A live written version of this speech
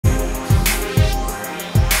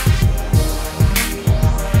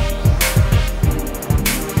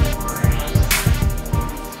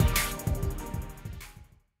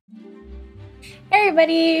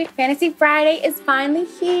everybody! Fantasy Friday is finally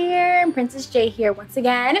here, and Princess J here once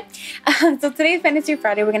again. So today's Fantasy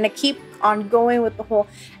Friday, we're gonna keep on going with the whole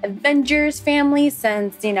Avengers family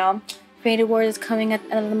since, you know, Infinity War is coming at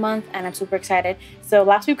the end of the month, and I'm super excited. So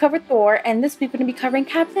last week we covered Thor, and this week we're gonna be covering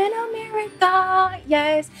Captain America.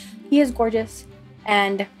 Yes, he is gorgeous,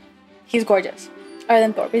 and he's gorgeous. Other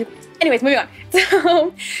than Thor, basically. Anyways, moving on.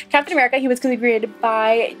 So, Captain America, he was created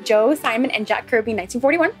by Joe Simon and Jack Kirby in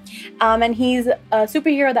 1941. And he's a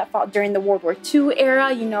superhero that fought during the World War II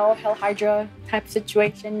era, you know, Hell Hydra type of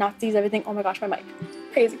situation, Nazis, everything. Oh my gosh, my mic.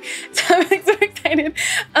 Crazy. So I'm so excited.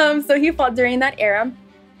 So he fought during that era.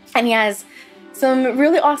 And he has some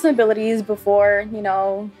really awesome abilities before, you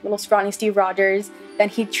know, little scrawny Steve Rogers. Then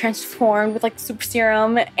he transformed with like super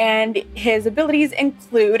serum. And his abilities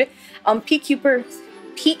include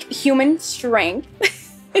peak human strength,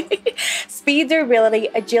 speed, durability,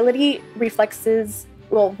 agility, reflex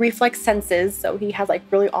senses. So he has like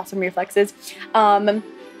really awesome reflexes. Mental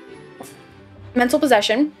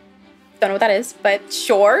possession. Don't know what that is, but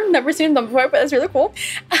sure. Never seen them before, but that's really cool.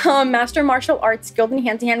 Master martial arts, skilled in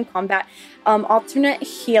hand-to-hand combat. Alternate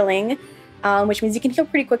healing, which means he can heal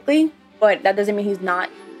pretty quickly, but that doesn't mean he's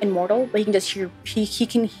not immortal, but he can just he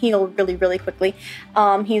can heal really, really quickly.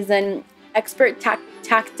 He's an expert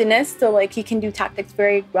tactinist, so like he can do tactics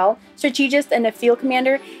very well. Strategist and a field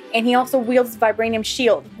commander, and he also wields vibranium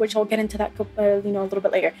shield, which I'll get into that you know, a little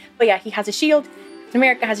bit later. But yeah, he has a shield.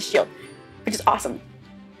 America has a shield, which is awesome.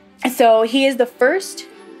 So he is the first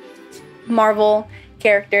Marvel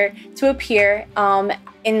character to appear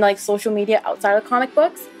in like social media outside of comic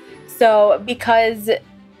books. So because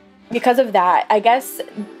of that, I guess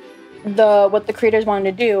what the creators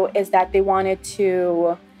wanted to do is that they wanted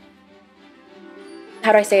to,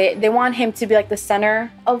 how do I say it? They want him to be like the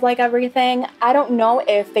center of like everything. I don't know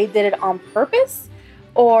if they did it on purpose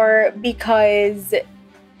or because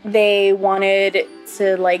they wanted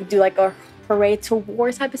to like do like a hooray to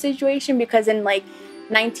war type of situation, because in like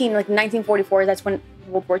 1944, that's when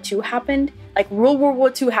World War II happened. Like World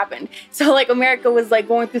War II happened. So like America was like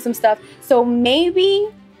going through some stuff. So maybe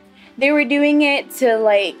they were doing it to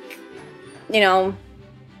like, you know,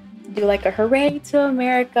 do like a hooray to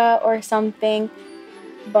America or something.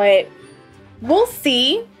 But we'll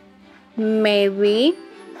see. Maybe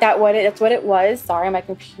that's what it was. Sorry, my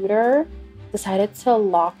computer decided to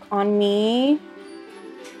lock on me.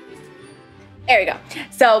 There we go.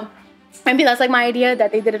 So maybe that's like my idea,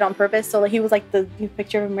 that they did it on purpose. So like he was like the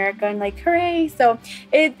picture of America and like hooray. So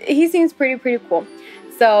he seems pretty cool.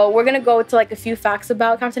 So we're gonna go to like a few facts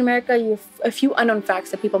about Captain America, a few unknown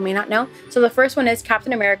facts that people may not know. So the first one is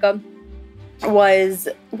Captain America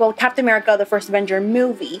Captain America, the First Avenger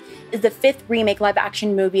movie is the 5th remake live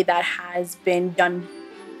action movie that has been done,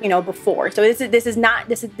 you know, before. So this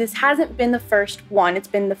hasn't been the first one. It's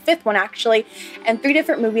been the 5th one actually, and 3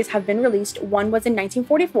 different movies have been released. One was in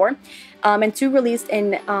 1944, and 2 released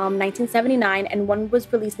in 1979, and 1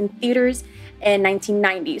 was released in theaters in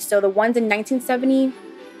 1990. So the ones in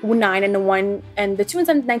 1979 and the 2 in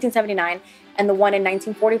 1979 and the one in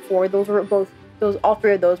 1944, all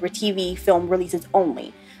 3 of those were TV film releases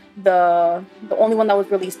only. The only one that was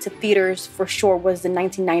released to theaters for sure was the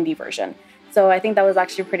 1990 version. So I think that was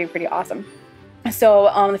actually pretty awesome. So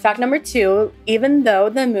the fact number 2, even though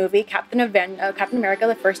the movie Captain America,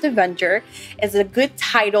 the First Avenger is a good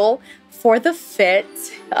title for the fit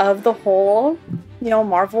of the whole, you know,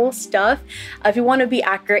 Marvel stuff, if you want to be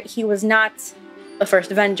accurate, he was not the First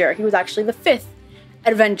Avenger. He was actually the 5th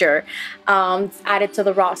Avenger added to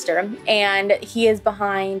the roster, and he is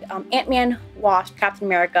behind Ant-Man, Wasp,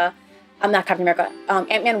 Ant-Man,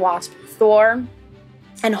 Wasp, Thor,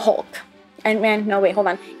 and Hulk.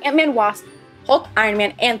 Ant-Man, Wasp, Hulk, Iron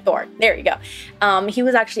Man, and Thor. There you go. He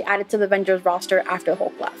was actually added to the Avengers roster after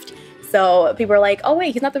Hulk left. So people are like, oh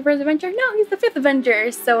wait, he's not the first Avenger? No, he's the 5th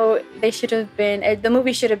Avenger. So they should have been, the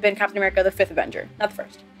movie should have been Captain America, the 5th Avenger, not the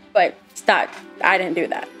first. But it's not, I didn't do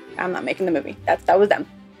that. I'm not making the movie. That was them.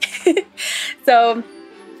 So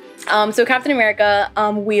Captain America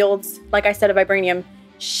wields, like I said, a vibranium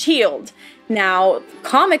shield. Now,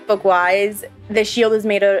 comic book wise, the shield is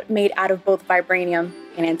made out of both vibranium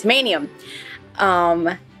and antimanium,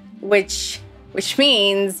 which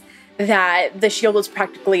means that the shield is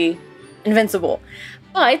practically invincible.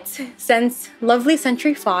 But since lovely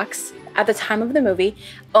Century Fox at the time of the movie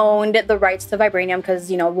owned the rights to vibranium,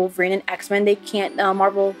 because, you know, Wolverine and X-Men, they can't,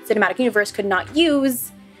 Marvel Cinematic Universe could not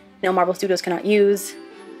use, you know, Marvel Studios cannot use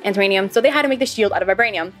antimanium, so they had to make the shield out of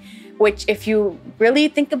vibranium, which, if you really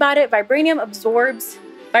think about it, vibranium absorbs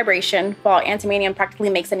vibration while antimanium practically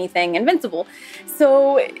makes anything invincible.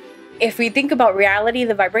 So if we think about reality,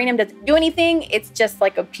 the vibranium doesn't do anything. It's just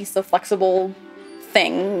like a piece of flexible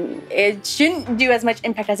thing. It shouldn't do as much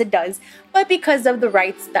impact as it does, but because of the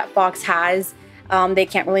rights that Fox has, they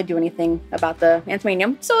can't really do anything about the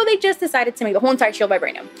antimonium. So they just decided to make the whole entire shield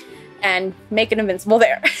vibranium and make it invincible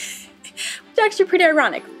there. Which is actually pretty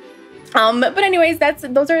ironic. But anyways,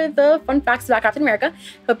 those are the fun facts about Captain America.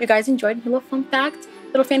 Hope you guys enjoyed a little fun fact,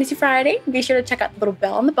 little Fantasy Friday. Be sure to check out the little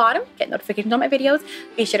bell on the bottom, get notifications on my videos.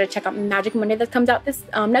 Be sure to check out Magic Monday that comes out this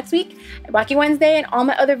next week, Wacky Wednesday, and all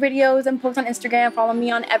my other videos and posts on Instagram. Follow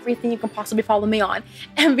me on everything you can possibly follow me on.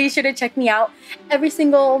 And be sure to check me out every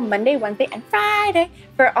single Monday, Wednesday, and Friday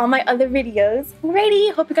for all my other videos.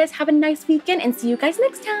 Alrighty, hope you guys have a nice weekend and see you guys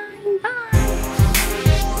next time. Bye!